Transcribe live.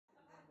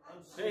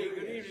Hey,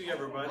 good evening,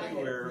 everybody.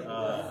 We're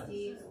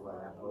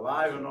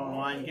live and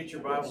online. Get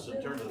your Bibles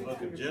and turn to the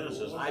book of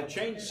Genesis. I've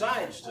changed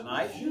sides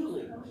tonight,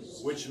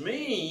 which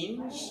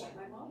means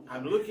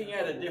I'm looking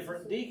at a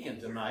different deacon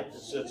tonight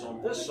that sits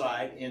on this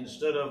side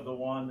instead of the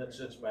one that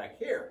sits back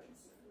here.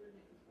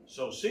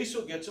 So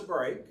Cecil gets a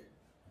break.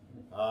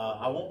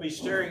 I won't be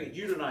staring at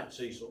you tonight,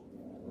 Cecil,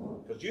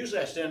 because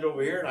usually I stand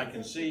over here and I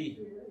can see.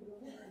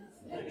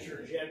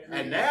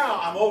 And now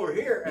I'm over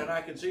here and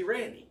I can see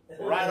Randy.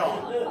 Right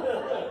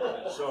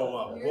on.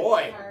 So,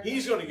 boy,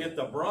 he's going to get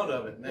the brunt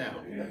of it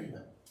now.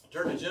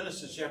 Turn to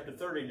Genesis chapter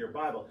 30 in your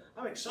Bible.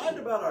 I'm excited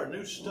about our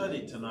new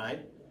study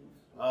tonight.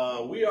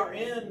 We are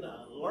in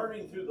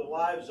learning through the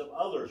lives of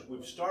others.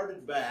 We've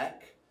started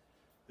back.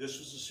 This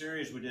was a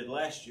series we did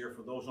last year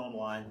for those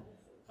online.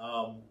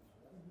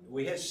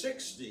 We had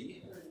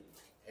 60,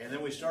 and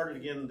then we started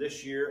again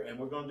this year, and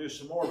we're going to do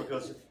some more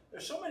because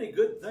there's so many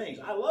good things.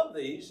 I love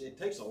these. It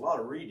takes a lot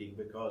of reading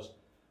because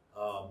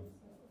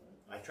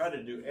I try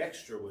to do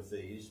extra with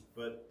these,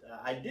 but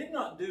I did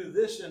not do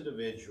this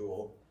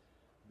individual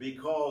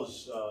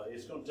because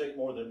it's going to take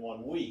more than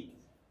 1 week.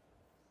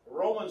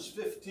 Romans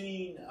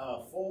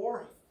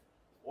 15:4,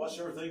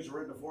 whatsoever things are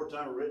written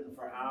aforetime are written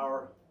for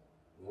our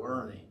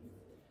learning.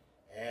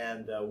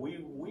 And we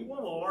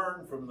want to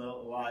learn from the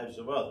lives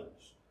of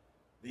others.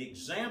 The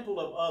example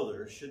of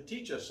others should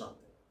teach us something.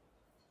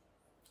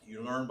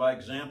 You learn by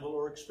example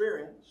or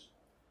experience.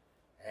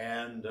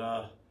 And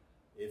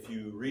if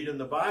you read in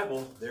the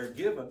Bible, they're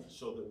given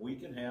so that we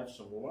can have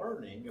some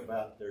learning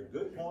about their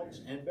good points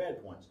and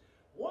bad points.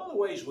 One of the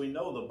ways we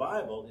know the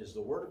Bible is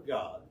the Word of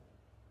God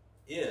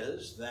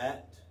is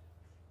that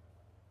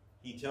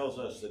He tells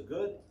us the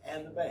good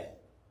and the bad.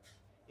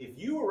 If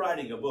you were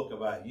writing a book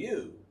about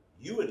you,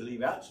 you would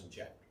leave out some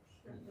chapters.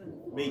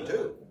 Me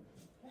too.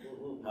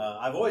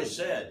 I've always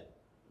said,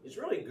 it's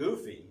really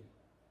goofy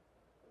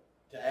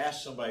to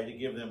ask somebody to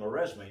give them a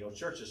resume. You know,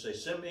 churches say,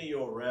 send me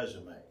your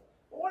resume.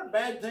 Well, what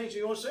bad things are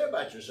you going to say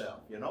about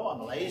yourself? You know,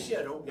 I'm lazy,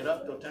 I don't get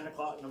up till 10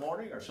 o'clock in the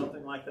morning or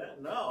something like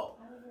that. No,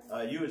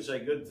 you would say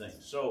good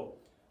things. So,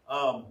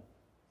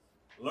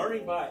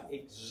 learning by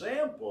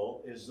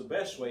example is the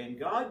best way, and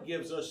God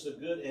gives us the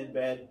good and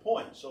bad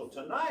points. So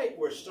tonight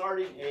we're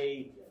starting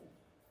a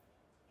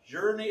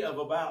journey of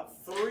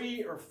about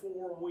 3 or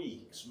 4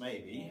 weeks,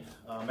 maybe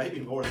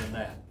more than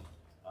that.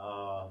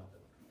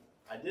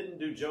 I didn't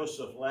do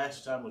Joseph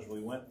last time as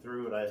we went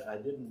through it. I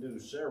didn't do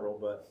several,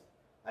 but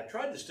I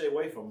tried to stay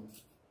away from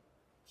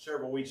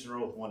several weeks in a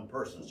row with one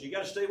person. So you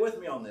got to stay with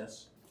me on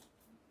this.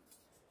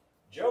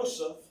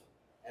 Joseph,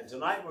 and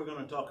tonight we're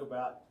going to talk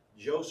about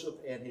Joseph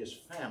and his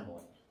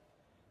family.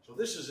 So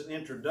this is an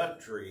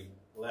introductory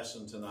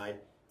lesson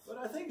tonight, but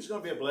I think it's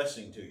going to be a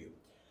blessing to you.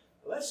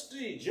 Let's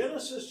see,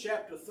 Genesis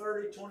chapter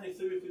 30,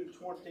 23 through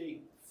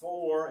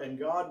 24, and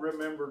God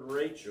remembered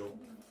Rachel,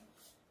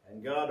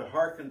 and God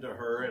hearkened to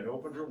her and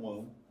opened her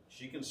womb.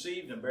 She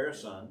conceived and bare a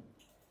son,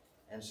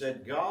 and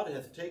said, God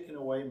hath taken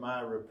away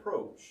my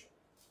reproach.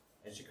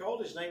 And she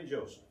called his name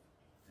Joseph,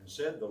 and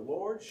said, the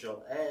Lord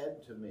shall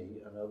add to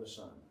me another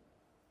son.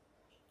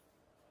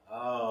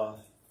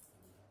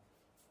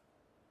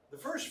 The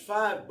first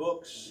 5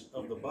 books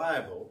of the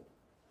Bible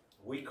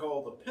we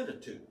call the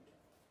Pentateuch.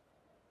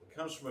 It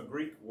comes from a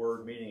Greek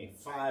word meaning a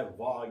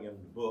 5-volume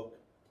book.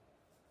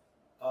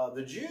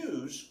 The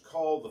Jews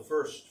called the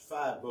first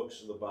 5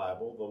 books of the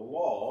Bible the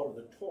Law, or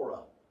the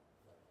Torah.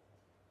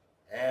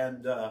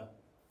 And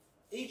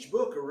each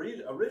book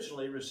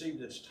originally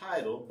received its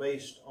title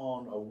based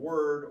on a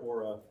word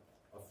or a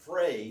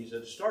phrase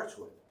that it starts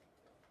with.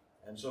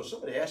 And so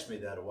somebody asked me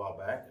that a while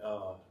back,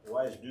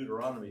 why is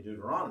Deuteronomy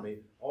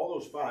Deuteronomy? All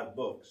those 5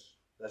 books,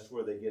 that's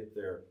where they get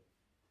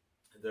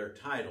their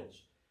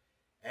titles.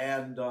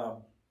 And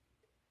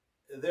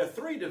there are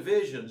 3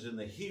 divisions in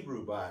the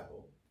Hebrew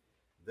Bible.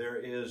 There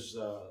is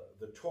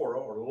the Torah,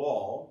 or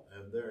law,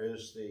 and there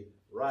is the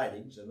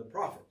writings and the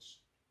prophets,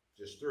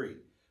 just 3.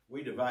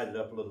 We divide it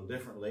up a little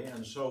differently,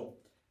 and so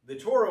the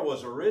Torah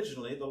was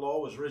originally, the law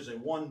was originally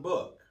 1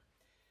 book.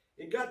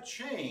 It got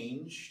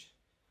changed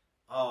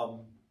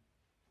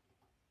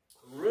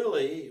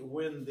really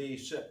when the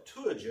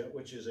Septuagint,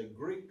 which is a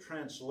Greek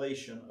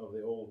translation of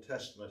the Old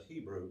Testament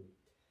Hebrew.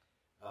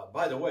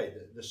 By the way,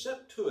 the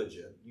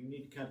Septuagint, you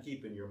need to kind of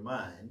keep in your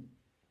mind,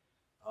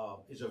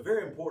 is a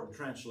very important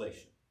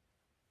translation.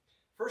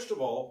 First of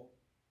all,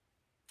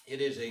 it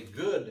is a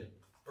good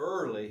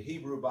early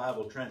Hebrew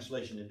Bible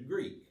translation into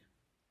Greek,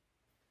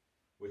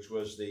 which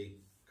was the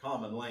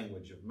common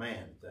language of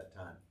man at that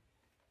time.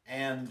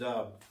 And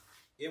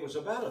it was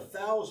about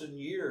 1,000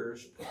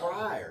 years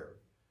prior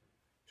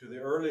to the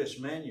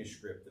earliest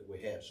manuscript that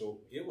we have.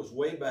 So it was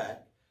way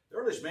back. The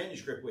earliest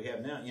manuscript we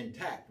have now,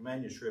 intact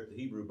manuscript, the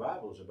Hebrew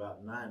Bible, is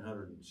about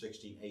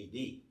 916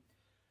 AD.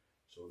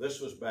 So this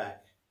was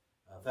back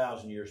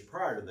 1,000 years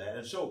prior to that.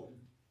 And so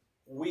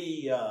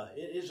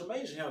it is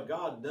amazing how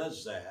God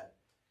does that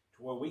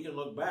to where we can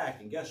look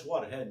back and guess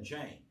what? It hadn't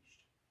changed.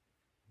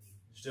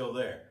 It's still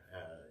there.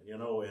 You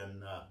know,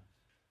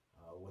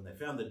 when they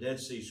found the Dead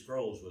Sea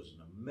Scrolls was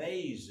an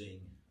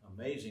amazing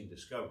amazing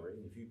discovery.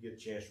 And if you get a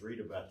chance to read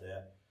about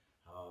that,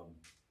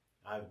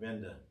 I've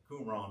been to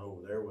Qumran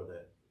over there where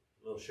that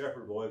little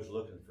shepherd boy was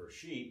looking for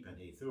sheep, and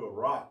he threw a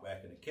rock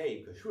back in a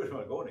cave because we didn't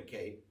want to go in a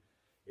cave.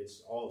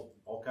 It's all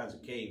kinds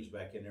of caves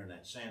back in there in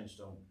that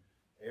sandstone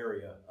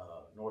area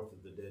north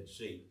of the Dead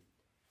Sea.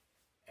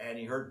 And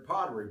he heard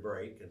pottery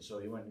break, and so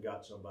he went and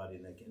got somebody,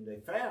 and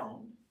they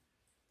found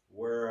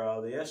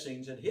where the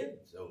Essenes had hid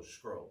those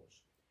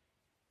scrolls.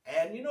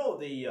 And you know,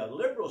 the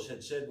liberals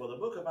had said, well, the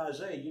book of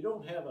Isaiah, you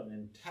don't have an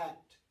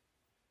intact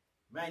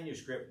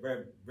manuscript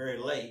very, very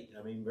late,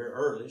 I mean very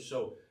early,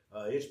 so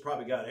it's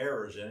probably got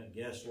errors in it.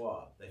 Guess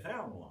what? They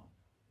found one.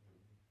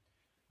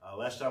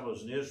 Last time I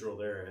was in Israel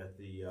there at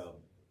the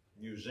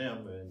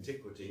Museum of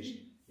Antiquities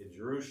in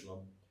Jerusalem,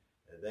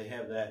 they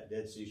have that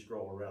Dead Sea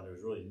Scroll around.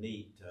 There's a really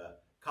neat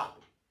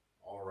copy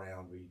all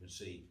around where you can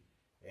see.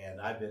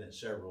 And I've been at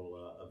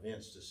several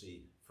events to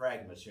see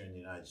fragments here in the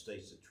United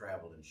States that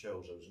traveled in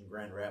shows. I was in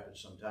Grand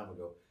Rapids some time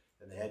ago,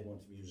 and they had one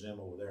at the museum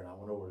over there, and I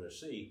went over to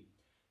see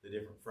the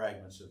different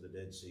fragments of the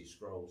Dead Sea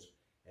Scrolls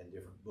and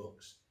different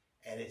books.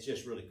 And it's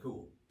just really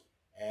cool.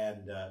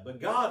 And but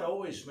God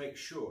always makes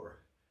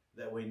sure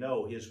that we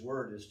know His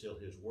Word is still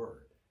His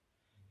Word.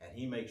 And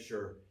He makes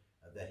sure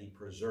that He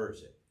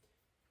preserves it.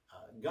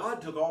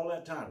 God took all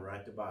that time to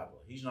write the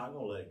Bible. He's not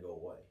going to let it go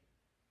away.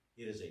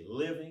 It is a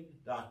living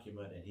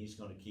document, and He's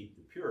going to keep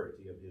the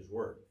purity of His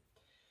Word.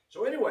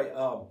 So anyway,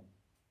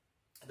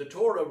 the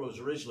Torah was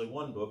originally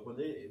one book.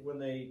 When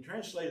they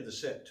translated the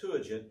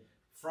Septuagint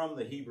from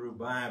the Hebrew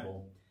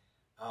Bible,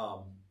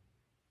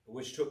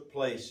 which took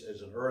place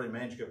as an early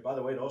manuscript. By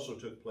the way, it also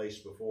took place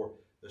before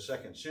the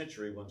 2nd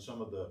century when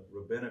some of the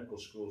rabbinical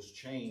schools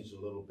changed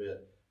a little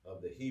bit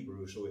of the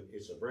Hebrew. So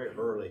it's a very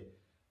early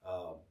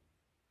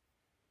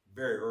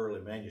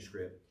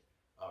manuscript,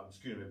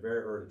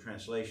 very early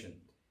translation.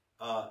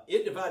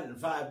 It divided in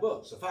 5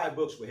 books. The 5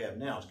 books we have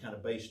now is kind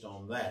of based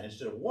on that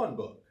instead of one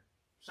book,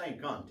 same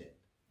content.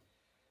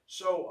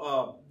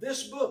 So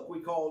this book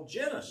we call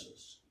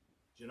Genesis.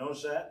 Did you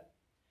notice that?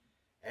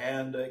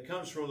 And it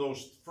comes from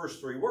those first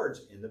 3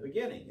 words, in the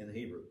beginning, in the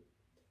Hebrew.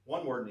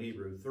 1 word in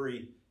Hebrew,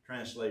 3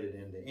 translated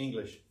into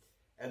English.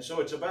 And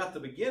so it's about the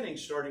beginning,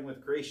 starting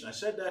with creation. I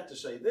said that to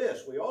say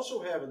this. We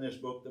also have in this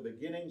book the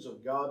beginnings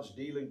of God's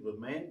dealings with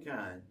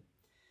mankind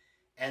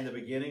and the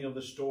beginning of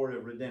the story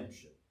of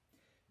redemption.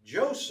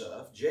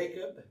 Joseph,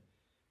 Jacob,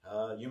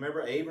 you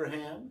remember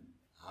Abraham,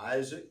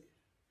 Isaac,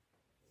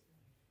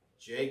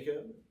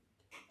 Jacob.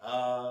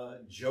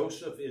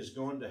 Joseph is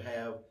going to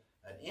have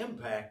an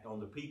impact on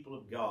the people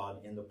of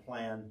God in the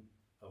plan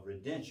of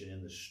redemption,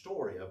 in the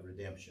story of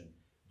redemption.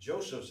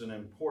 Joseph's an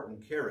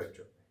important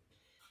character.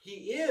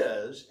 He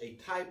is a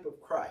type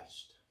of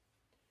Christ.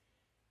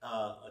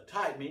 A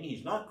type meaning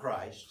he's not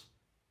Christ,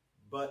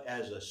 but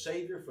as a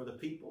Savior for the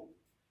people,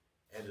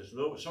 and there's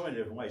so many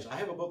different ways. I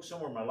have a book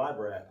somewhere in my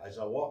library. As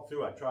I walked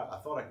through, I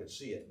thought I could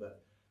see it,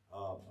 but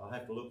I'll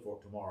have to look for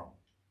it tomorrow.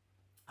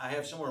 I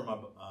have somewhere in my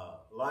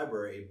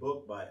library a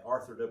book by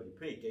Arthur W.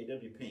 Pink,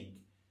 A.W. Pink,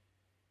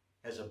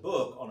 has a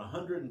book on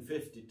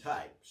 150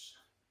 types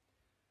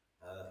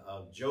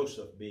of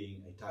Joseph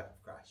being a type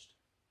of Christ.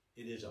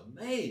 It is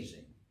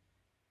amazing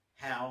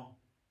how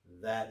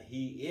that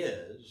he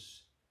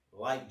is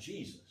like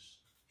Jesus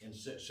in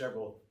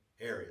several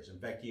areas. In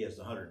fact, he has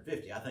the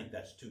 150. I think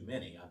that's too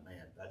many.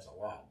 Man, that's a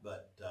lot.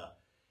 But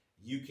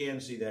you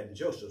can see that in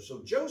Joseph.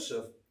 So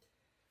Joseph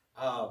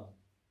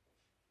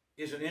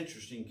is an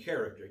interesting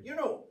character. You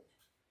know,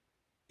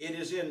 it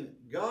is in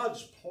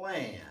God's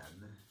plan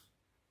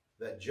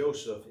that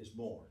Joseph is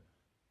born.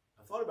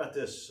 I thought about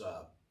this.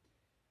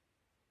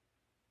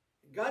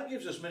 God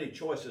gives us many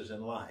choices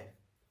in life,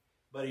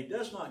 but He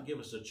does not give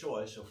us a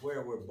choice of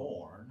where we're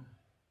born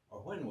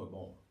or when we're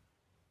born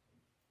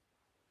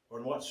or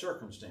in what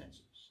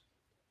circumstances.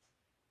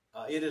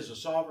 It is a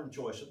sovereign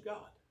choice of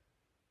God.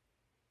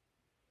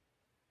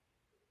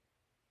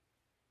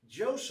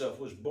 Joseph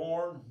was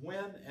born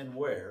when and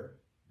where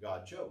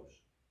God chose,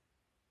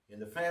 in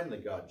the family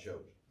God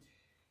chose.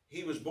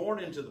 He was born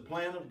into the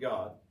plan of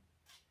God.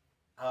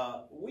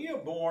 We are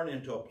born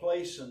into a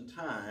place and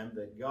time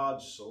that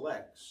God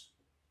selects.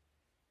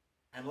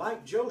 And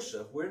like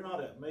Joseph, we're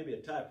not maybe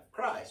a type of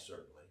Christ,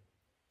 certainly.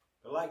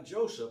 But like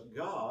Joseph,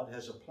 God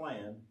has a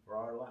plan for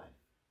our life.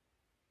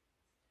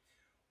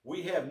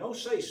 We have no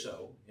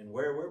say-so in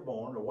where we're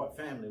born or what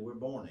family we're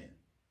born in,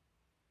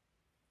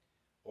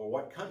 or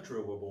what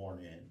country we're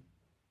born in,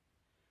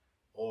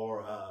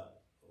 or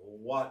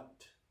what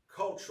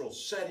cultural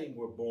setting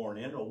we're born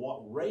in, or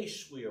what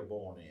race we are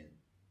born in.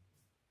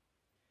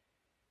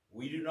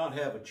 We do not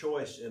have a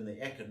choice in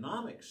the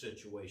economic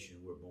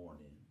situation we're born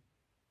in.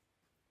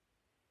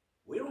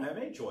 We don't have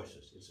any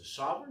choices. It's a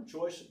sovereign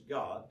choice of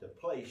God to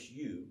place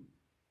you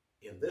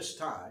in this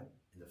time,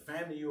 in the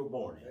family you were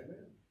born in.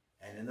 Amen.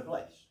 And in the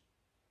place.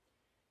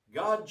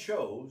 God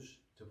chose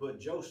to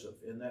put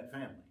Joseph in that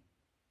family.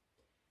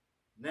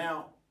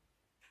 Now,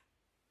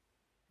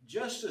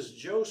 just as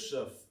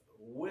Joseph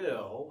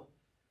will,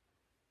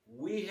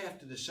 we have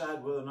to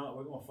decide whether or not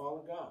we're going to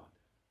follow God.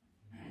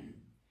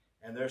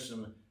 And there's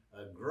some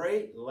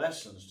great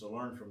lessons to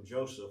learn from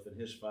Joseph and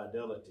his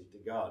fidelity to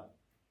God.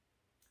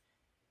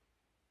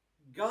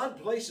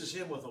 God places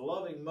him with a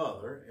loving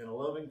mother and a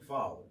loving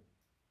father.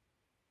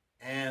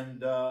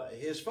 And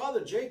his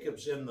father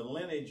Jacob's in the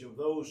lineage of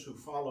those who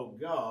follow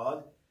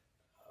God.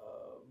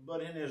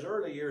 But in his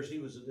early years, he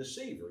was a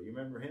deceiver. You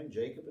remember him,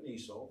 Jacob and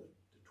Esau,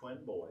 the twin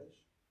boys.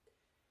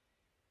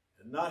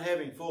 And not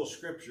having full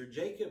scripture,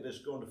 Jacob is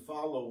going to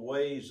follow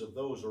ways of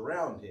those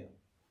around him.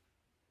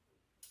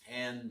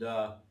 And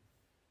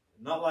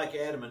not like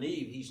Adam and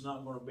Eve, he's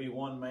not going to be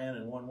one man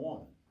and one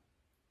woman.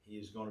 He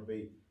is going to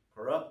be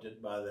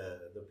corrupted by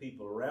the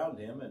people around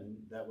him, and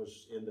that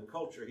was in the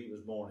culture he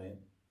was born in.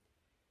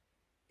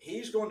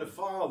 He's going to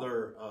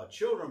father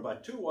children by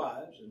 2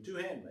 wives and 2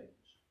 handmaids.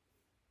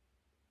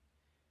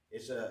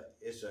 It's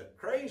a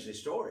crazy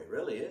story, it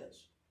really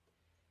is.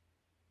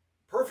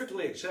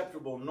 Perfectly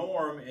acceptable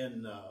norm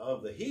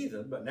of the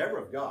heathen, but never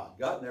of God.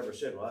 God never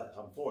said, well,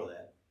 I'm for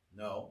that.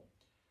 No.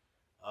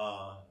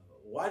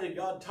 Why did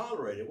God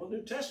tolerate it? Well, the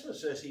New Testament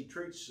says he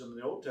treats them in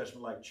the Old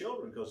Testament like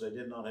children because they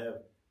did not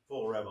have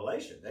full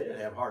revelation. They didn't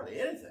have hardly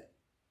anything.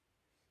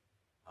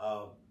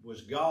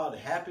 Was God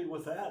happy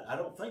with that? I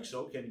don't think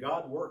so. Can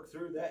God work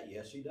through that?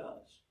 Yes, he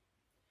does.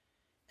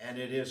 And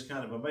it is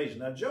kind of amazing.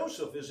 Now,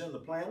 Joseph is in the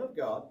plan of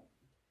God,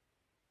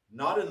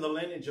 not in the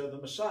lineage of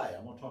the Messiah.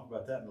 I'm going to talk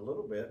about that in a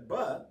little bit.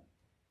 But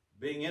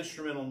being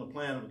instrumental in the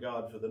plan of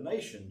God for the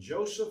nation,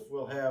 Joseph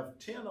will have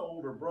 10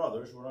 older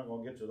brothers. We're not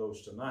going to get to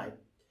those tonight.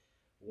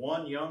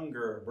 1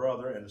 younger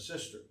brother and a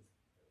sister.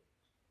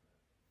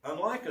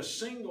 Unlike a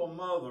single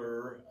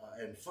mother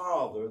and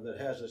father that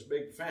has this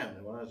big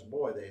family, when I was a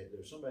boy,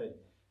 there's somebody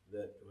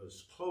that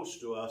was close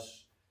to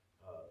us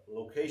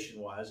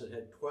location-wise that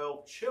had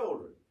 12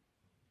 children.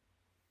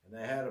 And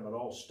they had them at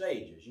all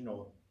stages.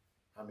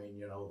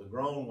 The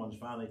grown ones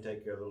finally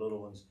take care of the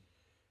little ones.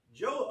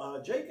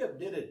 Jacob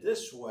did it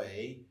this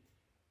way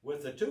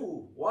with the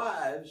 2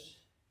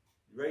 wives,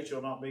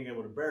 Rachel not being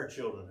able to bear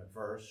children at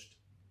first,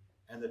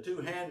 and the 2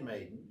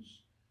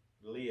 handmaidens,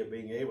 Leah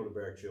being able to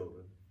bear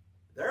children.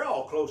 They're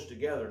all close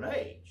together in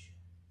age.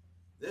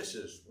 This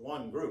is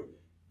one group.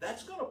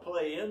 That's going to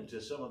play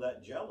into some of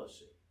that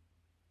jealousy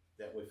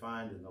that we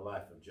find in the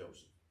life of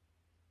Joseph.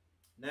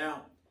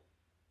 Now,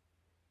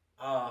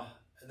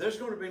 there's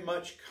going to be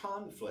much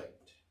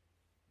conflict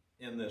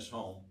in this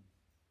home.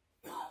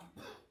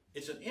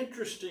 It's an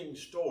interesting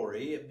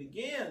story. It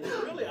begins,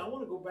 really, I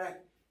want to go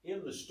back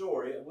in the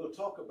story, and we'll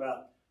talk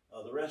about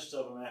the rest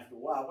of them after a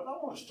while, but I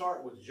want to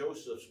start with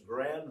Joseph's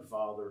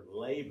grandfather,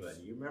 Laban.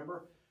 You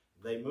remember?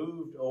 They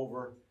moved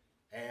over,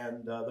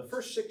 and the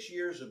first 6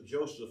 years of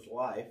Joseph's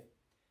life,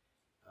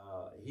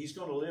 he's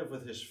going to live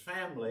with his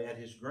family at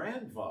his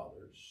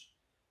grandfather's,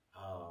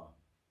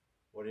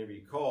 whatever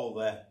you call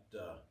that,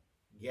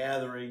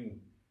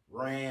 gathering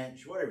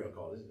ranch, whatever you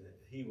call it.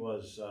 He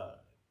was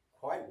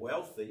quite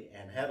wealthy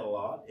and had a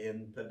lot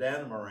in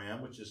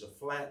Padan-Aram, which is a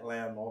flat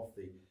land off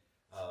the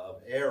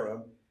of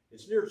Aram.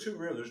 It's near 2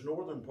 rivers,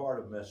 northern part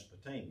of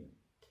Mesopotamia.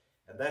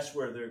 And that's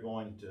where they're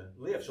going to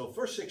live. So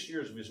first 6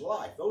 years of his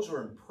life, those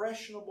are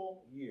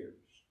impressionable years.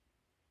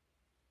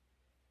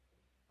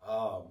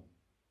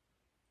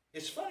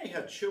 It's funny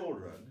how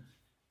children,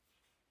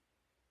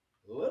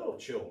 little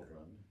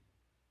children,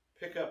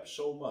 pick up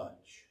so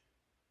much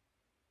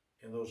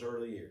in those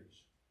early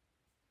years.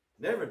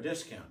 Never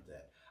discount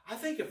that. I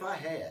think if I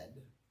had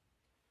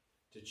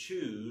to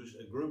choose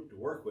a group to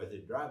work with,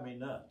 it'd drive me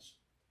nuts.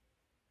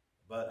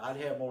 But I'd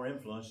have more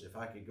influence if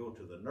I could go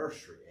to the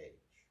nursery age.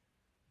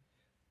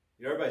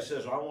 Everybody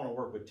says, I want to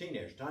work with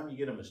teenagers. The time you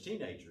get them as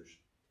teenagers,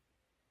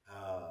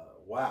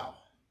 wow,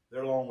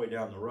 they're a long way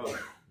down the road.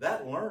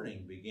 That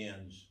learning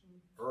begins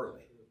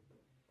early.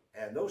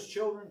 And those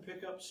children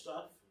pick up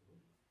stuff.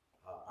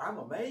 I'm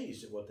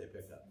amazed at what they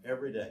pick up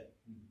every day.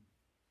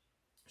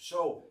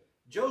 So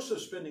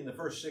Joseph spending the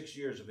first 6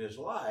 years of his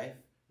life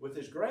with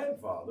his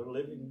grandfather,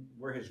 living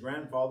where his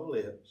grandfather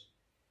lives.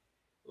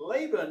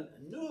 Laban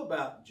knew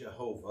about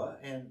Jehovah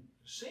and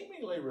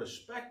seemingly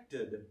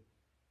respected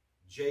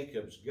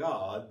Jacob's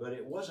God, but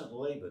it wasn't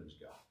Laban's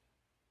God.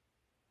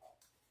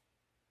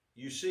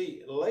 You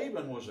see,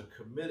 Laban was a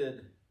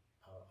committed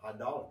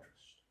idolatrist.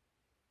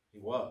 He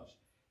was.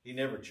 He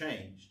never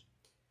changed.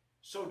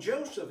 So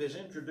Joseph is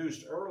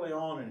introduced early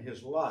on in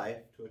his life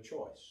to a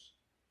choice.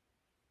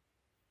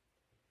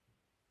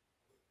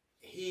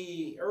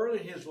 He, early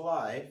in his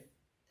life,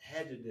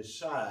 had to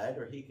decide,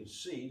 or he could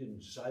see, didn't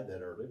decide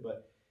that early,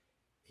 but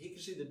he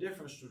could see the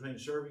difference between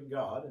serving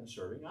God and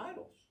serving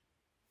idols.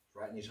 It's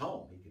right in his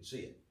home, he could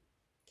see it.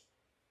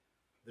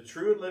 The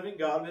true and living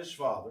God of his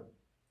father,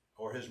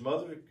 or his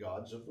mother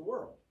gods of the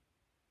world,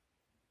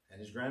 and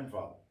his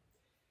grandfather.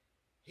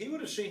 He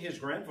would have seen his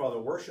grandfather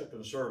worship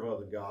and serve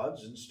other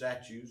gods and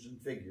statues and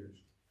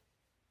figures,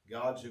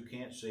 gods who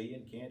can't see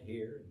and can't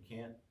hear and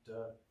can't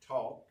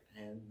talk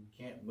and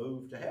can't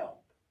move to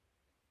help.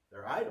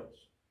 They're idols.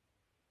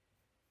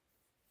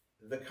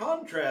 The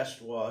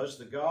contrast was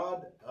the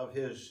God of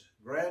his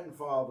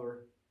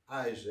grandfather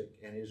Isaac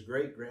and his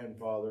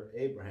great-grandfather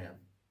Abraham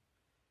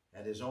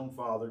and his own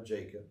father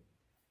Jacob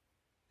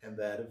and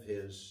that of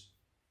his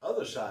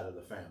other side of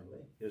the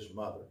family, his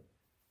mother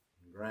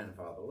and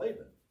grandfather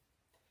Laban.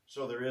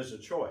 So there is a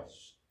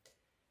choice.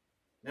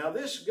 Now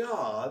this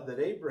God that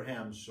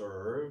Abraham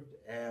served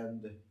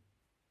and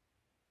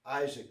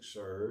Isaac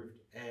served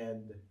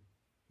and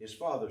his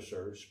father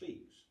served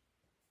speaks,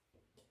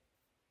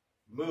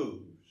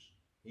 moves,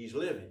 he's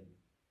living,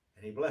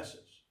 and he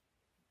blesses.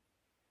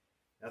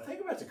 Now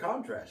think about the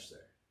contrast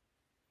there.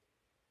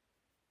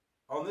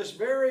 On this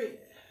very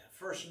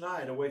first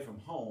night away from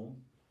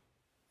home,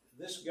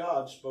 this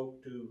God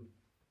spoke to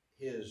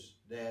his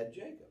dad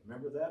Jacob.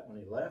 Remember that when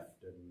he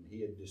left and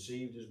he had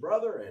deceived his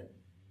brother and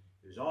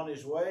he was on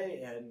his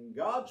way and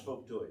God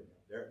spoke to him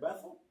there at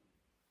Bethel?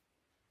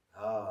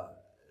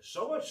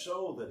 So much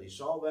so that he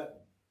saw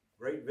that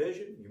great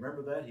vision. You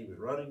remember that? He was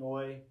running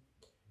away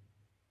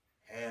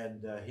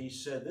and he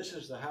said, "This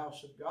is the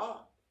house of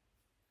God."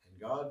 And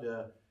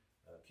God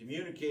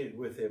communicated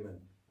with him and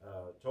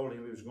told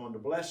him he was going to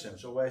bless him.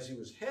 So as he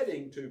was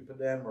heading to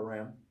Padan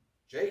Aram,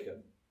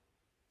 Jacob,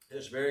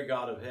 this very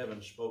God of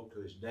heaven spoke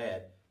to his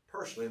dad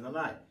personally in the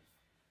night.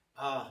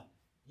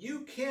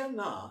 You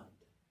cannot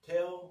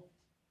tell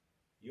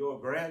your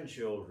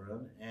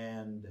grandchildren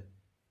and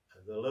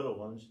the little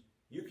ones,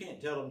 you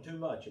can't tell them too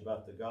much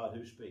about the God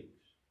who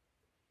speaks.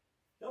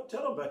 Don't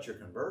tell them about your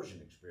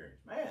conversion experience.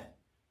 Man,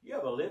 you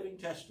have a living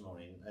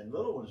testimony, and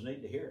little ones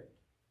need to hear it.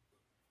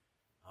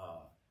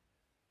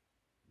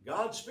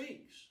 God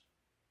speaks,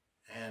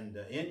 and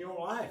in your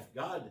life,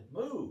 God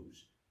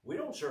moves. We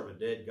don't serve a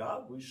dead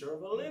God. We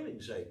serve a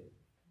living Savior.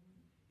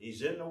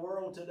 He's in the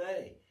world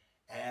today,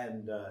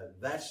 and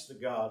that's the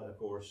God, of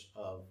course,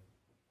 of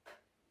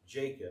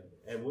Jacob,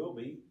 and will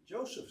be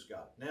Joseph's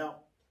God.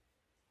 Now,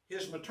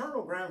 his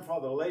maternal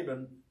grandfather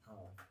Laban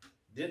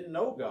didn't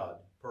know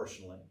God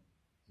personally,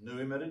 knew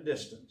him at a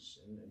distance,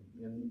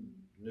 and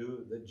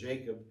knew that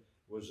Jacob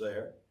was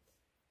there.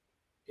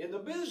 In the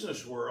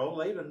business world,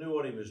 Laban knew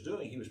what he was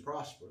doing. He was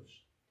prosperous.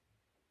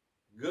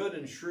 Good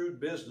and shrewd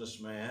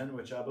businessman,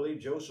 which I believe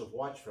Joseph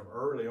watched from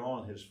early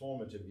on his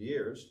formative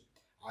years.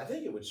 I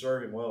think it would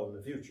serve him well in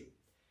the future.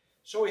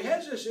 So he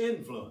has this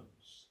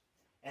influence,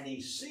 and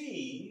he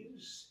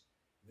sees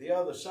the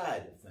other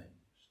side of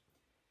things.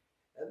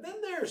 And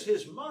then there's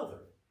his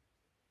mother,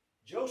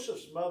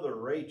 Joseph's mother,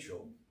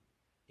 Rachel,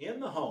 in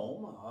the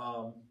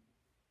home.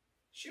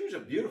 She was a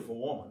beautiful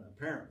woman,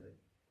 apparently,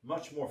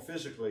 much more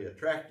physically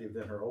attractive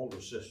than her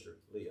older sister,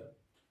 Leah.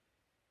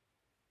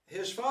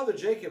 His father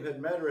Jacob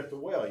had met her at the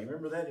well. You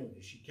remember that?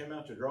 She came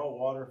out to draw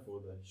water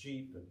for the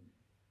sheep, and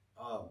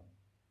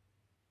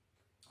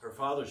her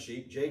father's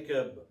sheep.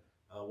 Jacob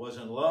was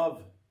in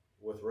love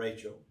with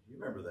Rachel. You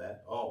remember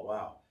that? Oh,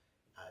 wow.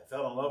 I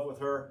fell in love with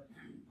her.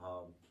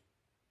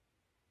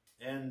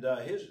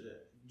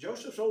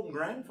 Joseph's old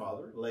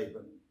grandfather,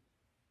 Laban,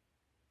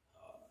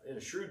 in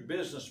a shrewd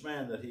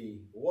businessman that he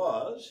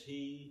was,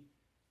 he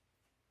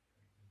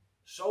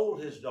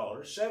sold his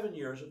daughter 7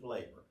 years of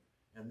labor.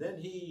 And then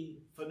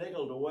he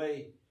finagled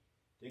away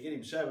to get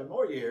him 7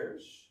 more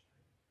years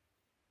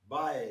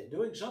by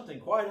doing something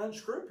quite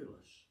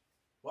unscrupulous.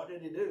 What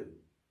did he do?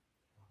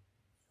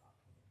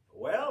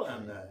 Well,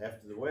 and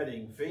after the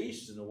wedding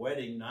feast and the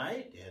wedding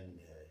night and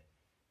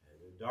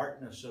the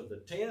darkness of the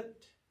tent,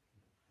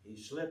 he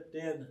slipped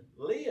in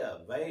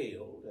Leah,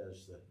 veiled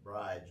as the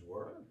brides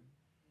were.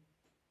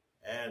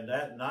 And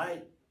that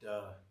night,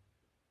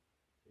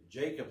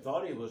 Jacob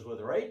thought he was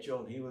with Rachel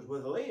and he was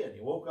with Leah. And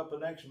he woke up the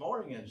next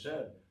morning and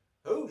said,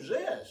 "Who's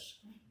this?"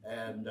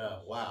 And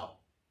wow,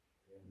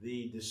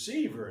 the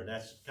deceiver, and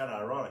that's kind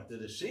of ironic, the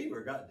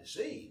deceiver got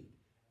deceived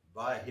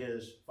by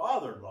his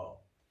father-in-law.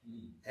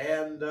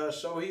 And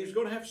so he's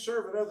going to have to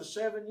serve another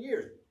 7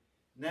 years.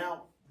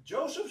 Now,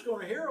 Joseph's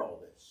going to hear all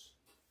this.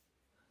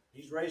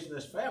 He's raising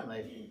this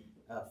family.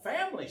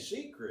 Family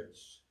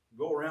secrets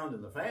go around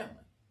in the family.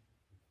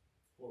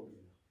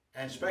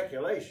 And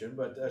speculation,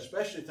 but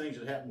especially things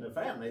that happen in the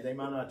family, they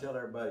might not tell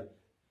everybody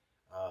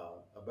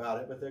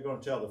about it, but they're going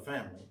to tell the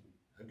family.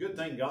 A good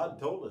thing God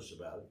told us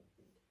about it.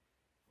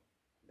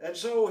 And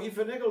so he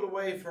finagled a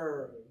way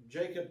for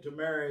Jacob to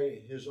marry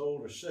his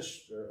older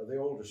sister, the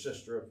older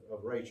sister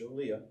of Rachel,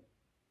 Leah,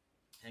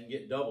 and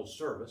get double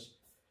service.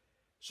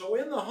 So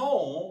in the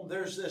home,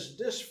 there's this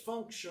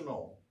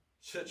dysfunctional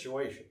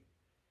situation.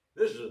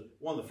 This is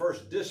one of the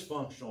first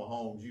dysfunctional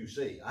homes you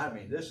see. I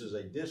mean, this is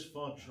a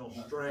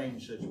dysfunctional,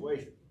 strange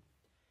situation.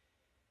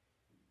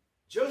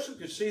 Joseph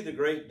could see the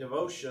great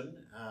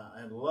devotion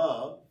and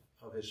love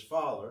of his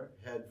father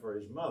had for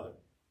his mother.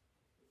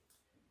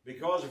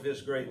 Because of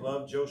his great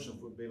love, Joseph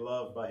would be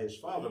loved by his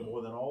father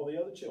more than all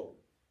the other children.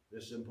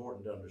 This is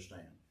important to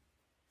understand.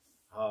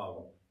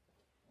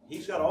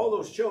 He's got all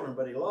those children,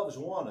 but he loves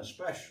one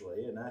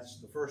especially, and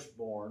that's the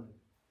firstborn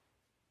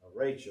of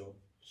Rachel.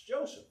 It's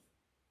Joseph.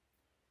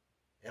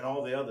 And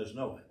all the others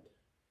know it.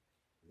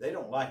 They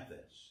don't like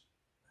this.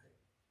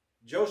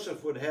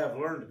 Joseph would have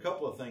learned a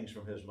couple of things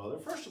from his mother.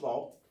 First of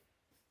all,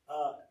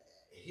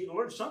 he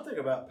learned something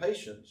about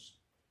patience.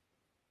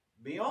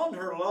 Beyond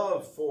her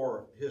love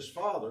for his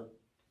father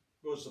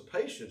was the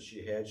patience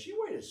she had. She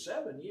waited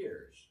 7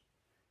 years.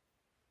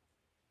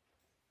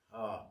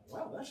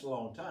 Well, that's a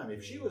long time.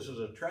 If she was as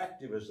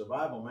attractive as the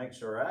Bible makes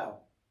her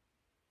out,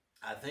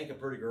 I think a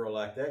pretty girl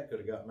like that could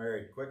have got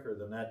married quicker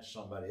than that to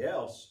somebody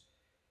else.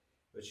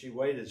 But she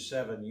waited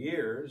 7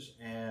 years,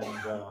 and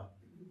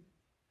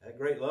that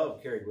great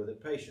love carried with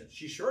it patience.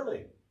 She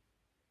surely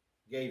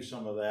gave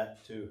some of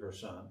that to her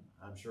son.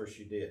 I'm sure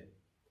she did.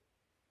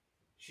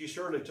 She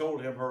surely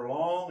told him her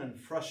long and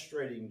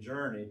frustrating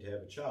journey to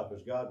have a child,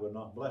 because God would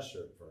not bless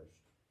her at first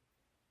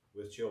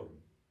with children.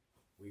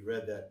 We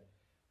read that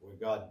where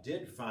God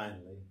did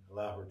finally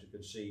allow her to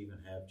conceive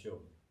and have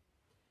children.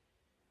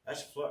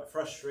 That's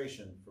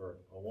frustration for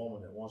a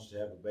woman that wants to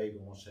have a baby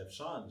and wants to have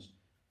sons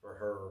for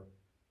her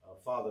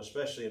father,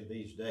 especially in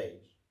these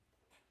days.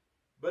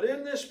 But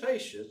in this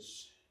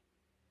impatience,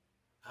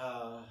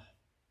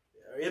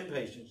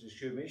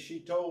 she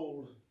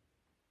told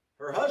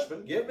her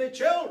husband, "Give me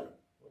children.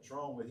 What's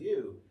wrong with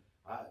you?"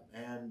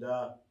 And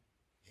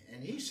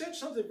he said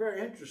something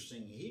very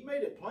interesting. He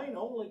made it plain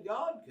only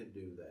God could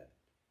do that.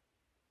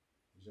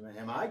 He said,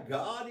 "Am I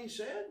God?" he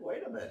said.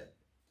 Wait a minute.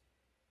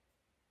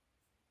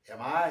 Am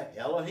I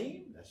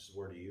Elohim? That's the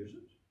word he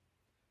uses.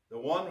 The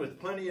one with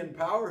plenty and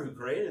power who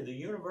created the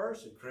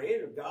universe, the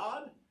creator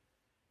God?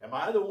 Am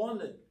I the one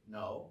that...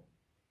 No.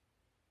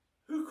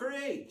 Who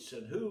creates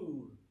and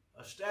who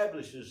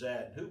establishes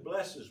that and who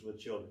blesses with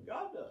children?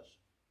 God does.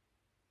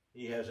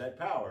 He has that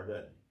power,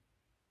 doesn't he?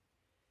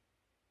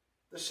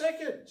 The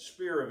second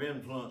sphere of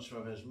influence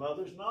from his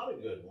mother is not a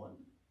good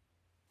one.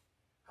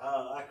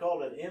 I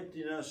call it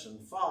emptiness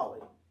and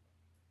folly.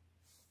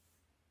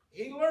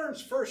 He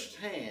learns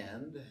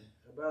firsthand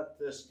about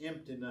this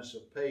emptiness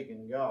of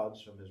pagan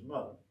gods from his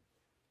mother.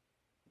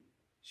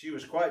 She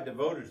was quite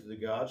devoted to the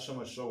gods, so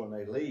much so when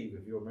they leave,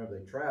 if you remember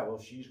they travel,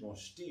 she's going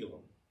to steal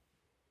them.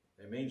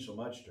 They mean so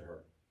much to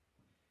her.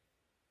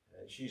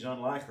 She's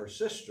unlike her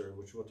sister,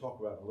 which we'll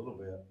talk about in a little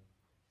bit.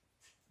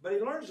 But he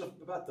learns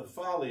about the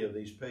folly of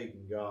these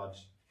pagan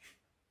gods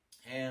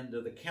and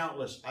the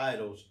countless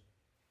idols.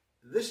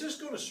 This is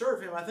going to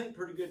serve him, I think,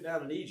 pretty good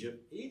down in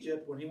Egypt.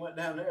 Egypt, when he went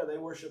down there, they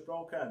worshipped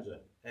all kinds of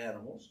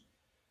animals.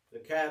 The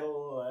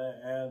cattle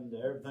and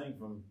everything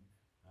from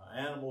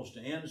animals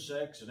to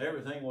insects, and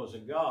everything was a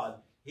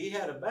god. He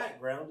had a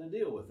background to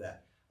deal with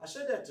that. I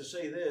said that to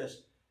say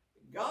this.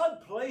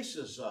 God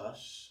places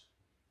us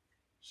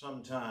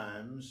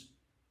sometimes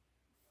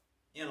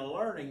in a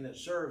learning that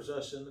serves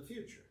us in the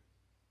future.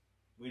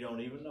 We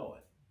don't even know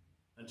it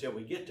until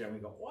we get there and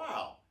we go,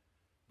 wow,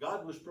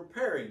 God was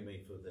preparing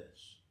me for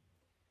this.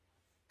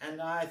 And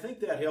I think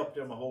that helped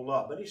him a whole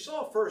lot. But he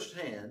saw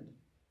firsthand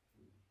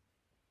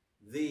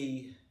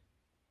the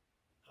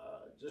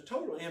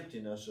total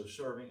emptiness of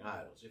serving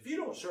idols. If you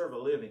don't serve a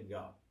living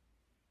God,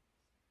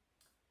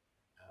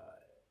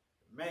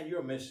 man,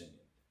 you're missing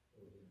it.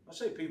 I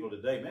say people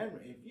today, man,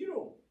 if you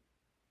don't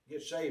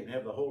get saved and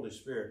have the Holy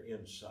Spirit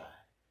inside,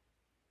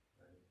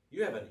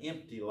 you have an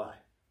empty life.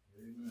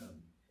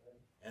 Amen.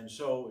 And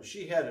so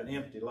she had an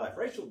empty life.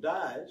 Rachel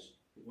dies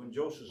when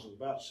Joseph was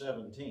about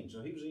 17.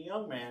 So he was a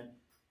young man.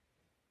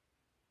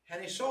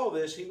 And he saw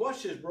this. He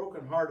watched his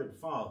broken-hearted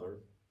father,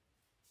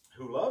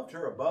 who loved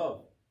her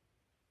above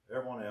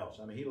everyone else.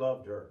 I mean, he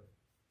loved her.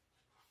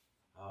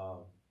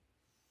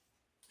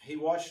 He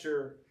watched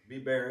her be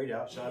buried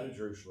outside of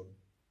Jerusalem,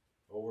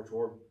 over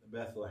toward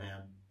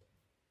Bethlehem.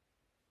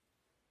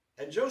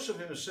 And Joseph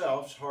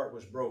himself's heart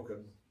was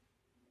broken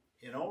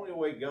in only a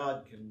way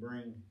God can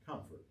bring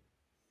comfort.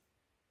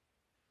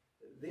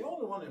 The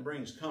only one that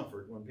brings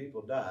comfort when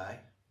people die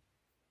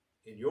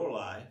in your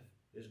life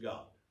is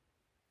God.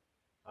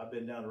 I've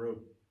been down the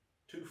road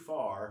too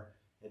far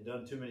and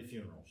done too many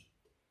funerals.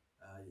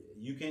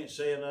 You can't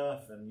say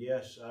enough, and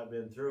yes, I've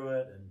been through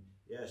it, and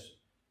yes,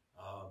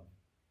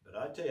 but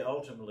I tell you,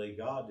 ultimately,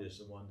 God is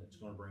the one that's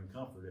going to bring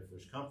comfort. If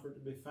there's comfort to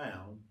be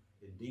found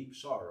in deep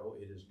sorrow,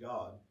 it is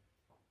God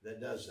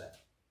that does that.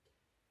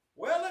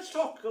 Well, let's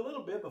talk a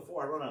little bit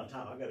before I run out of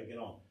time. I've got to get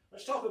on.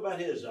 Let's talk about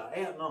his aunt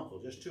and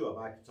uncle, just two of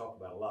them I could talk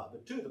about a lot,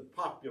 but two of the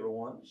popular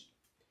ones.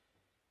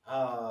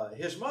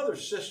 His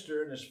mother's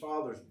sister and his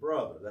father's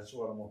brother. That's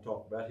what I'm going to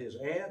talk about. His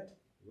aunt,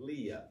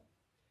 Leah.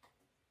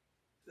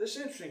 This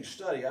interesting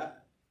study,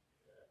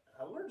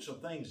 I learned some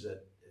things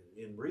that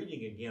in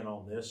reading again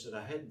on this that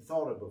I hadn't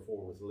thought of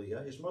before with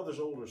Leah. His mother's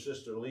older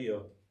sister,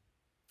 Leah,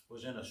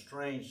 was in a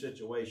strange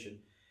situation.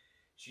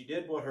 She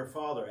did what her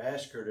father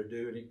asked her to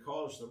do, and it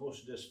caused the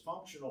most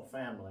dysfunctional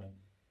family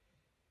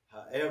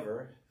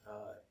ever.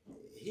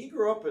 He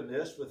grew up in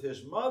this with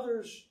his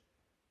mother's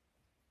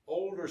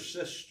older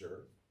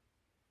sister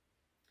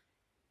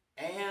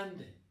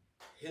and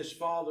his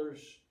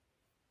father's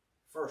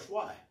first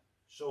wife.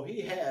 So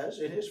he has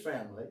in his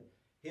family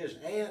his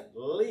Aunt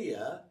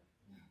Leah,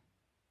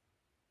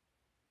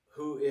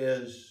 who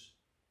is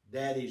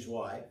Daddy's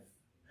wife.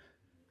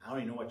 I don't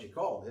even know what you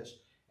call this.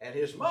 And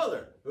his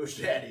mother, who's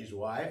Daddy's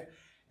wife.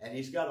 And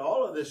he's got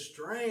all of this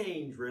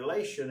strange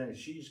relation, and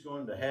she's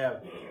going to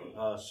have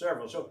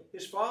several. So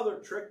his father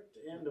tricked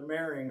into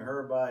marrying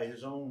her by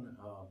his own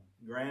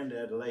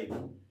granddad,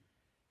 Laban.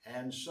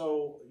 And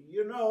so,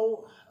 you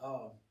know,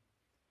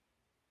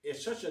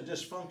 it's such a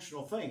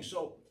dysfunctional thing.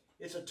 So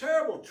It's a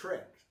terrible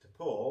trick to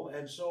pull,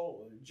 and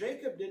so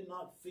Jacob did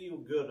not feel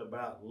good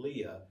about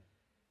Leah,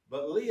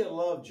 but Leah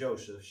loved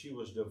Joseph. She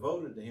was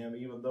devoted to him,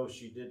 even though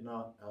he did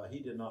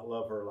not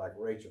love her like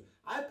Rachel.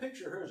 I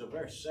picture her as a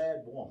very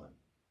sad woman.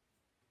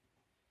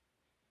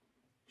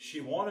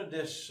 She wanted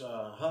this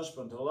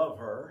husband to love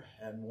her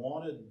and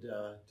wanted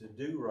to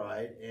do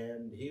right,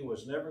 and he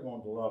was never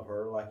going to love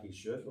her like he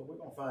should, but we're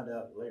going to find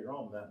out later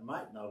on that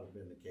might not have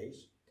been the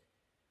case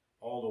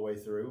all the way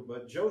through.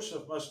 But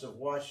Joseph must have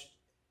watched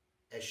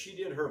as she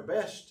did her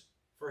best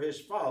for his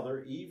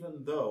father,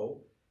 even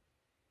though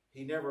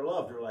he never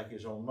loved her like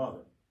his own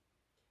mother.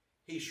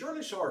 He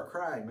surely saw her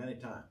crying many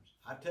times.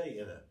 I tell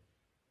you, in a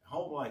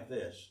home like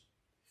this,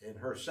 in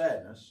her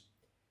sadness,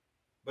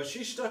 but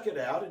she stuck it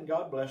out, and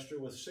God blessed her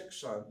with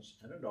 6 sons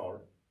and a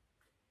daughter.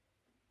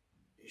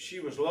 She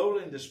was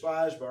lowly and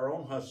despised by her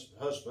own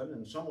husband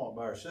and somewhat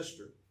by her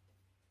sister.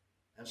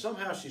 And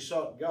somehow she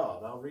sought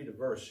God. I'll read a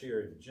verse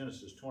here in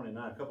Genesis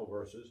 29, a couple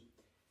verses.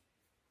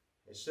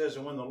 It says,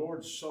 and when the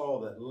Lord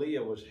saw that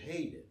Leah was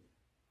hated,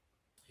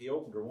 he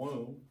opened her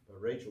womb,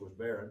 but Rachel was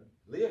barren.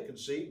 Leah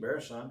conceived, bare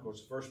a son, of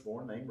course, the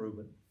firstborn, named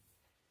Reuben.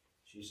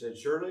 She said,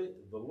 surely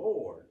the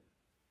Lord,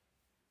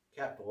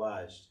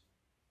 capitalized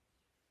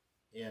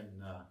in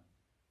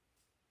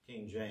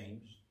King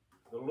James,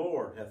 the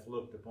Lord hath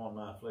looked upon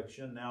my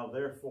affliction. Now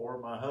therefore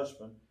my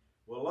husband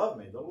will love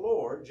me. The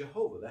Lord,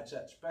 Jehovah, that's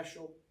that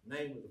special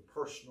name of the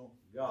personal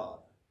God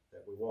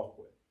that we walk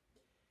with.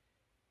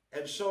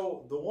 And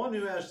so the one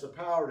who has the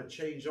power to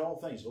change all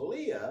things,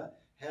 Leah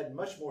had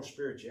much more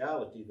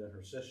spirituality than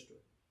her sister.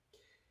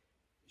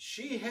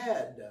 She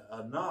had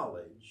a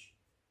knowledge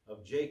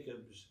of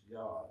Jacob's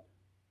God.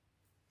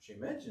 She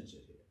mentions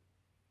it here.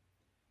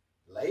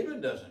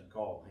 Laban doesn't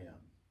call him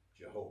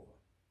Jehovah.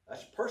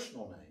 That's a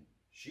personal name.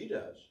 She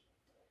does.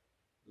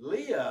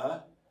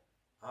 Leah,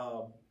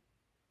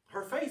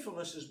 her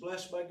faithfulness is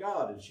blessed by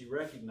God, and she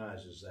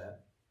recognizes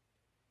that.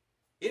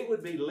 It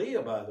would be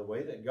Leah, by the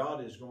way, that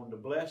God is going to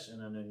bless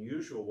in an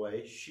unusual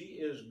way. She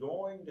is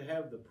going to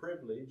have the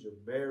privilege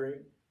of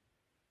bearing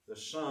the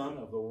son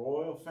of the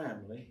royal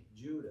family,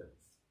 Judah,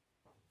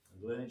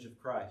 the lineage of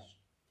Christ.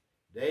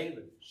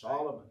 David,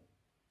 Solomon.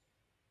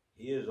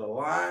 He is a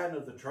line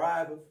of the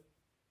tribe of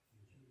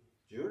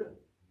Judah.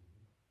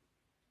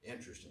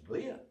 Interesting.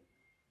 Leah.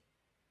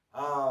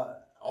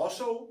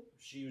 Also,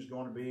 she was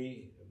going to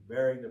be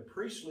bearing the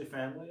priestly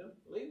family of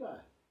Levi.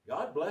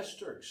 God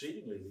blessed her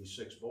exceedingly, these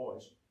 6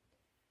 boys.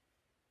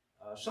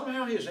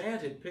 Somehow his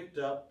aunt had picked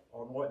up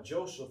on what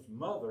Joseph's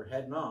mother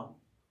had not,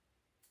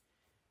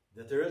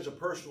 that there is a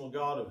personal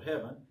God of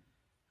heaven.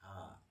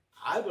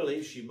 I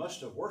believe she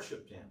must have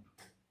worshipped him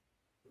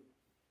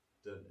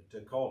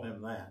to call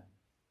him that.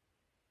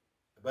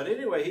 But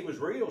anyway, he was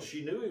real.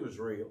 She knew he was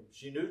real.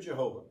 She knew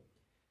Jehovah.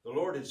 The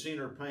Lord had seen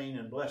her pain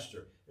and blessed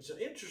her. It's an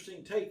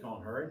interesting take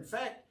on her. In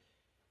fact,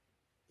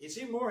 it's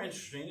even more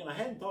interesting, and I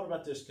hadn't thought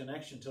about this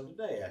connection until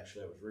today,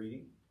 actually. I was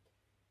reading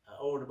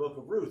over the book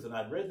of Ruth, and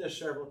I'd read this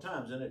several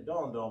times, and it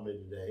dawned on me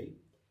today.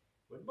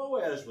 When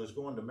Boaz was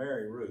going to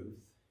marry Ruth,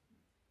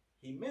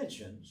 he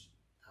mentions,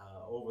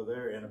 over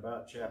there in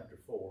about chapter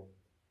 4,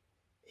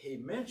 he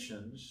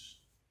mentions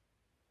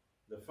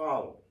the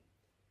following.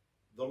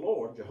 The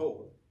Lord,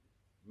 Jehovah,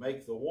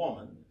 make the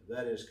woman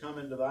that is come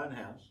into thine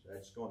house,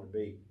 that's going to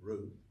be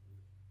Ruth,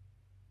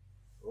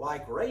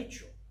 like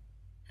Rachel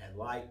and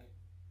like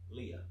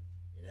Leah.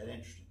 Isn't that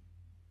interesting?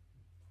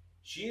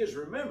 She is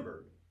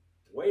remembered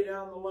way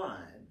down the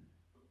line,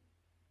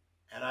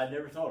 and I'd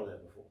never thought of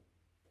that before.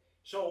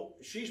 So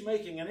she's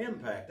making an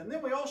impact. And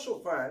then we also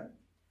find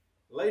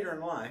later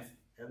in life,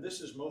 and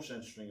this is most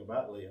interesting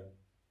about Leah,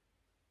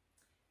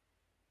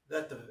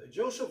 that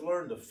Joseph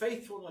learned the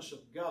faithfulness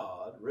of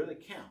God really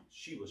counts.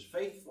 She was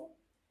faithful.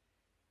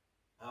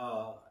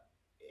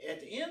 At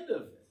the end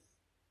of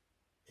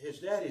his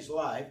daddy's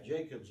life,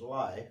 Jacob's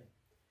life,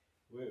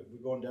 we're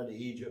going down to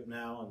Egypt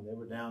now, and they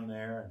were down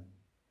there. And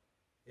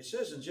it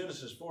says in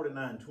Genesis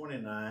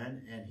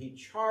 49:29, and he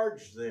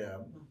charged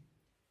them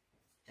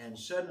and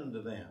said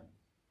unto them,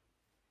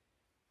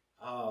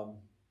 I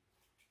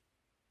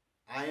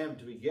am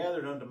to be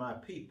gathered unto my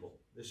people.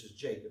 This is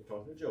Jacob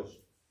talking to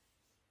Joseph.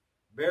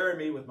 Bury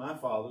me with my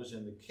fathers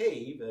in the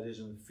cave that is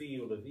in the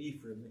field of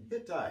Ephraim the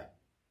Hittite.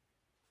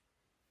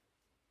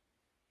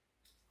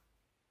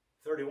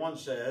 31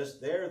 says,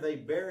 there they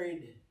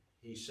buried,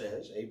 he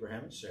says,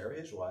 Abraham and Sarah,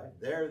 his wife.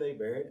 There they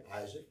buried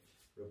Isaac,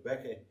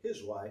 Rebekah,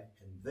 his wife,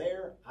 and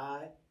there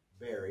I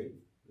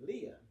buried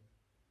Leah.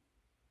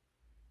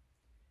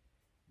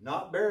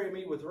 Not bury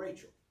me with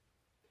Rachel.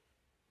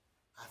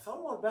 I thought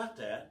a lot about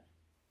that.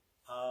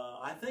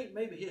 I think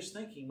maybe his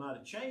thinking might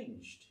have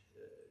changed.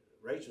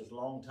 Rachel's a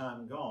long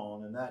time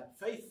gone, and that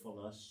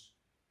faithfulness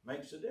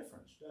makes a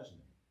difference, doesn't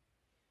it?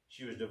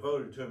 She was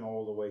devoted to him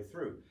all the way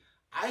through.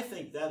 I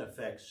think that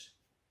affects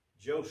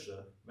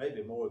Joseph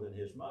maybe more than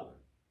his mother.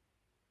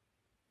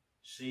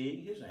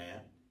 Seeing his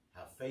aunt,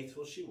 how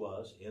faithful she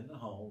was in the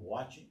home,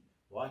 watching.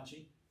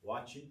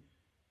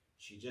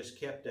 She just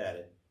kept at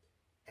it,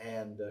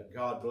 and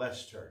God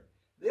blessed her.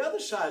 The other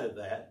side of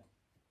that,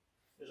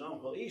 his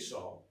uncle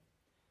Esau.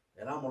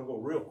 And I'm going to go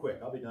real quick.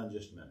 I'll be done in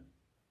just a minute.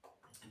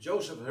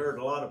 Joseph had heard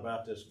a lot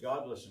about this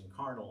godless and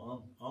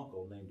carnal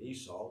uncle named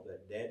Esau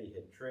that Daddy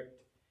had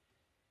tricked.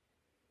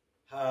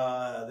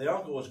 The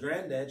uncle was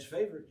Granddad's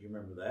favorite. You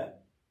remember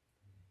that?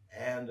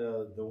 And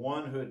the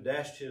one who had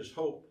dashed his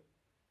hope,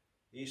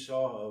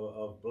 Esau,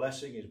 of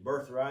blessing his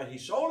birthright, he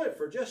sold it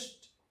for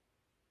just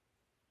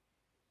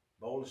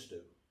a bowl of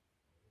stew.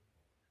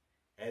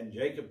 And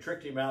Jacob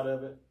tricked him out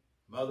of it.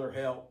 Mother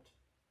helped.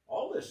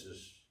 All this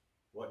is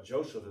what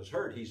Joseph has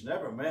heard. He's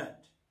never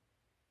met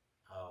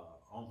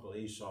Uncle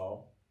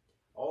Esau.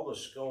 All the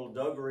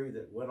skullduggery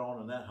that went on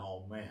in that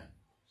home, man.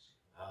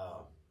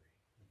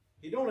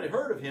 He'd only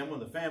heard of him when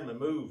the family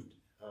moved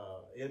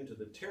into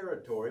the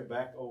territory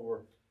back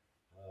over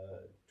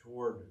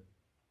toward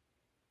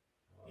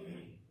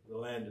the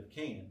land of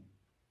Canaan.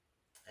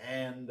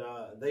 And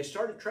they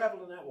started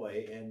traveling that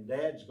way, and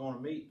Dad's going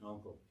to meet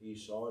Uncle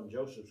Esau, and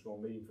Joseph's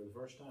going to meet him for the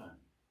first time.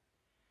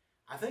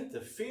 I think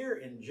the fear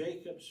in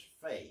Jacob's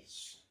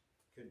face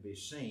could be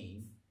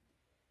seen,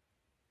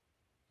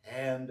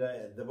 and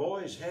the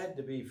boys had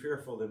to be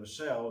fearful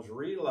themselves,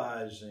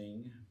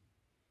 realizing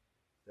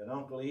that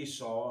Uncle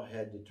Esau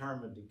had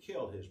determined to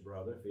kill his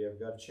brother if he ever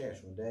got a chance.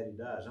 When Daddy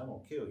dies, I'm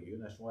going to kill you,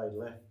 and that's why he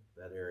left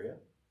that area.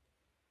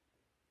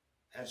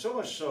 And so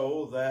much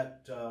so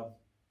that,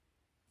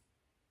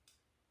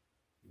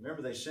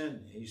 remember,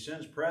 he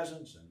sends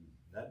presents, and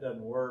that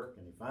doesn't work,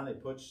 and he finally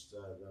puts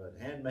the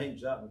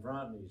handmaids out in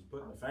front, and he's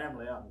putting the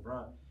family out in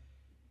front,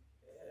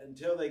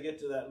 until they get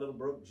to that little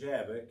brook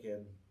Jabbok,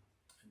 and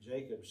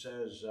Jacob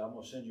says, I'm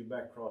going to send you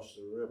back across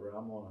the river.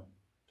 I'm going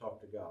to talk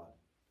to God.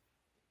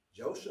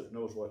 Joseph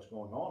knows what's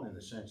going on in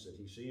the sense that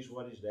he sees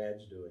what his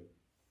dad's doing.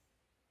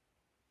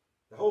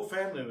 The whole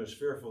family was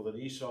fearful that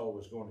Esau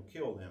was going to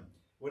kill them.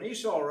 When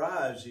Esau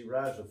arrives, he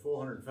arrives with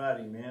 400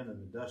 fighting men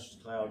and the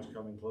dust clouds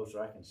coming closer.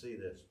 I can see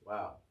this.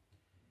 Wow.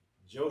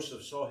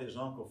 Joseph saw his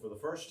uncle for the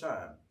first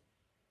time,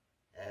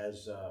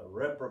 as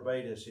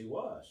reprobate as he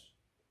was.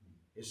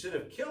 Instead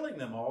of killing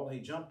them all, he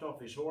jumped off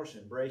his horse,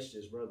 embraced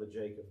his brother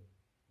Jacob,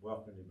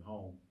 welcomed him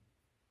home.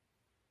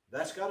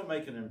 That's got to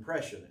make an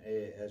impression.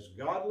 As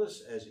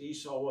godless as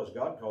Esau was,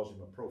 God calls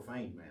him a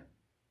profane man.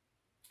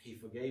 He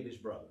forgave his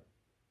brother.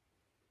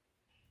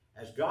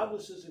 As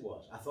godless as he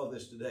was. I thought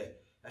this today.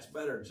 That's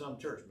better than some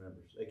church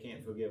members. They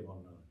can't forgive one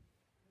another.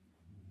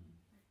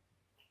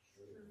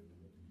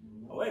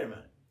 Oh, wait a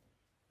minute.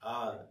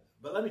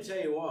 But let me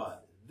tell you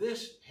what.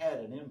 This had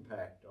an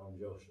impact on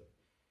Joseph.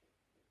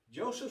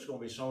 Joseph's going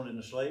to be sold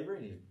into slavery,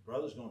 and his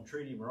brother's going to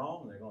treat him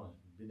wrong, and they're going to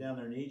be down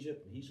there in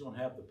Egypt, and he's going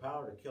to have the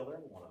power to kill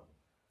every one of them.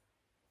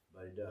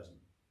 But he doesn't.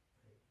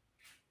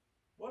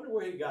 Wonder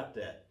where he got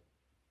that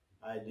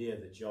idea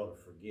that you ought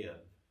to forgive.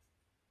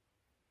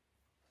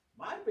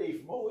 Might be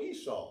from old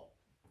Esau.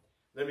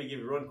 Let me give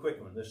you one quick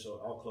one.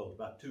 I'll close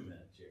about 2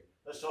 minutes here.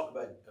 Let's talk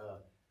about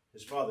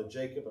his father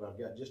Jacob, and I've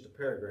got just a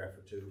paragraph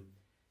or two.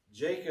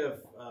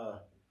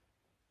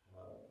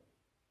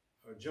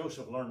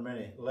 Joseph learned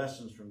many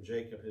lessons from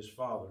Jacob, his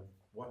father,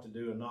 what to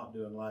do and not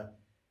do in life.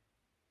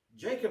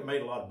 Jacob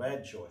made a lot of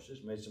bad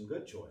choices, made some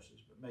good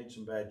choices, but made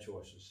some bad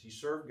choices. He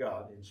served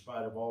God in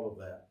spite of all of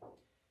that.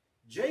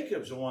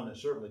 Jacob's the one that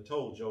certainly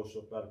told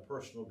Joseph about a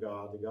personal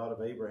God, the God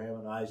of Abraham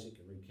and Isaac,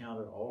 and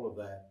recounted all of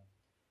that.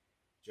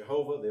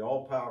 Jehovah, the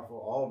all-powerful,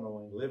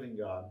 all-knowing, living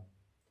God.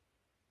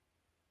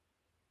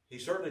 He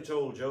certainly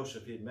told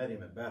Joseph he'd met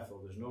him at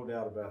Bethel. There's no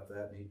doubt about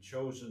that. And he'd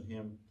chosen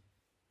him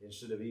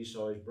instead of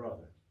Esau, his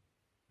brother.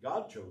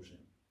 God chose him.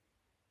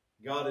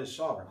 God is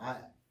sovereign.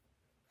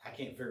 I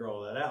can't figure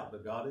all that out,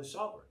 but God is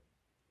sovereign.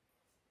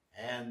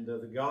 And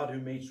the God who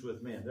meets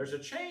with men. There's a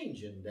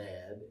change in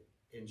Dad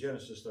in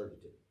Genesis 32.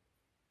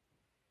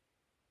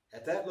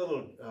 At that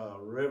little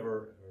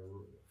river,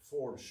 or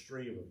ford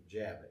stream of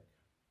Jabbok,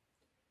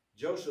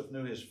 Joseph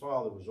knew his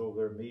father was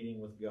over there meeting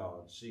with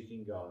God,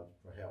 seeking God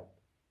for help.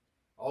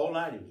 All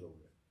night he was over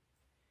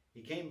there.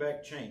 He came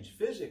back changed.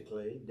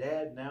 Physically,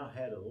 Dad now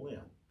had a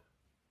limp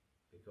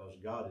because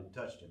God had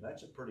touched him.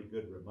 That's a pretty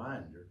good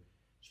reminder,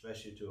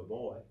 especially to a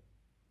boy,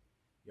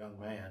 young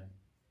man.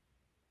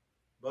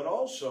 But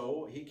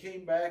also, he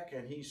came back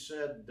and he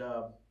said,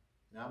 now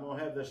I'm going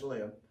to have this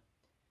limp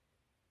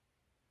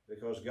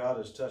because God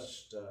has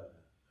touched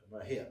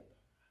my hip,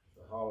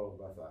 the hollow of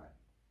my thigh.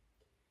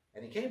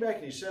 And he came back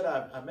and he said,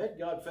 I met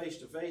God face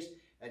to face,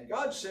 and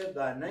God said,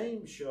 thy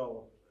name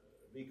shall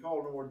be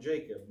called no more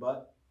Jacob,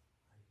 but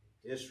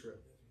Israel.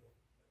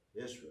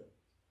 Israel.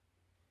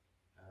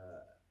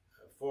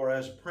 For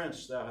as a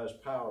prince thou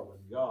hast power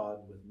with God,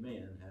 with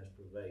men has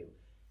prevailed.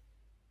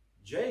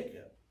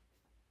 Jacob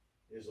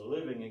is a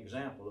living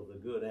example of the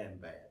good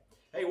and bad.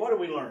 Hey, what do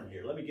we learn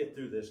here? Let me get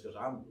through this because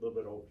I'm a little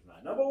bit over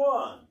tonight. Number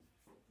one,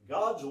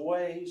 God's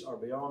ways are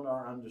beyond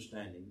our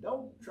understanding.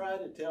 Don't try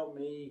to tell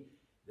me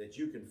that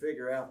you can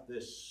figure out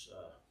this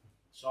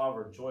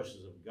sovereign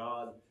choices of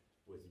God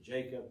with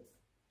Jacob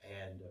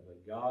and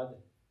God's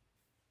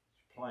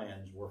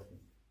plans working.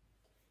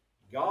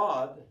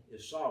 God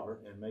is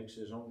sovereign and makes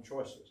his own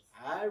choices.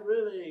 I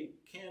really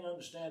can't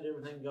understand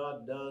everything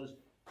God does,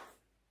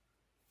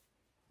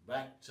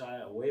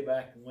 way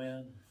back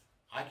when,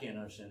 I can't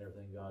understand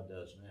everything God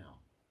does now.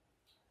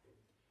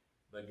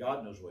 But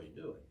God knows what He's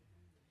doing.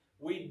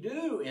 We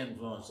do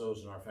influence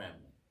those in our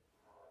family.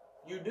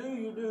 You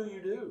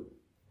do.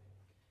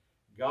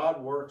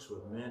 God works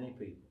with many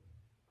people.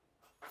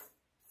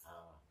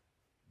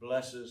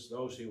 Blesses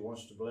those He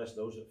wants to bless,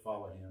 those that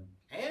follow Him.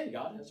 And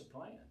God has a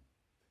plan.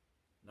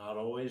 Not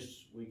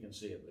always we can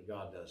see it, but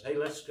God does. Hey,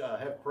 let's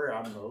have prayer.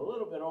 I'm a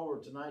little bit over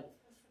tonight.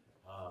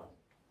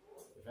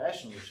 If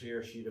Ashley was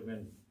here, she'd have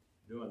been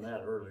doing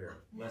that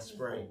earlier. Let's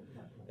pray.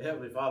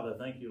 Heavenly Father,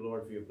 thank you,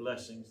 Lord, for your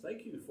blessings.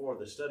 Thank you for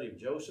the study of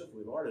Joseph.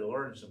 We've already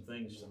learned some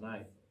things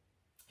tonight.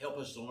 Help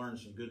us to learn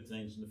some good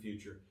things in the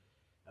future.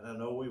 And I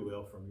know we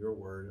will from your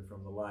word and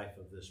from the life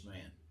of this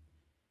man.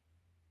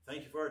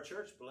 Thank you for our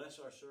church. Bless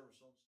our service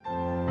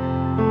on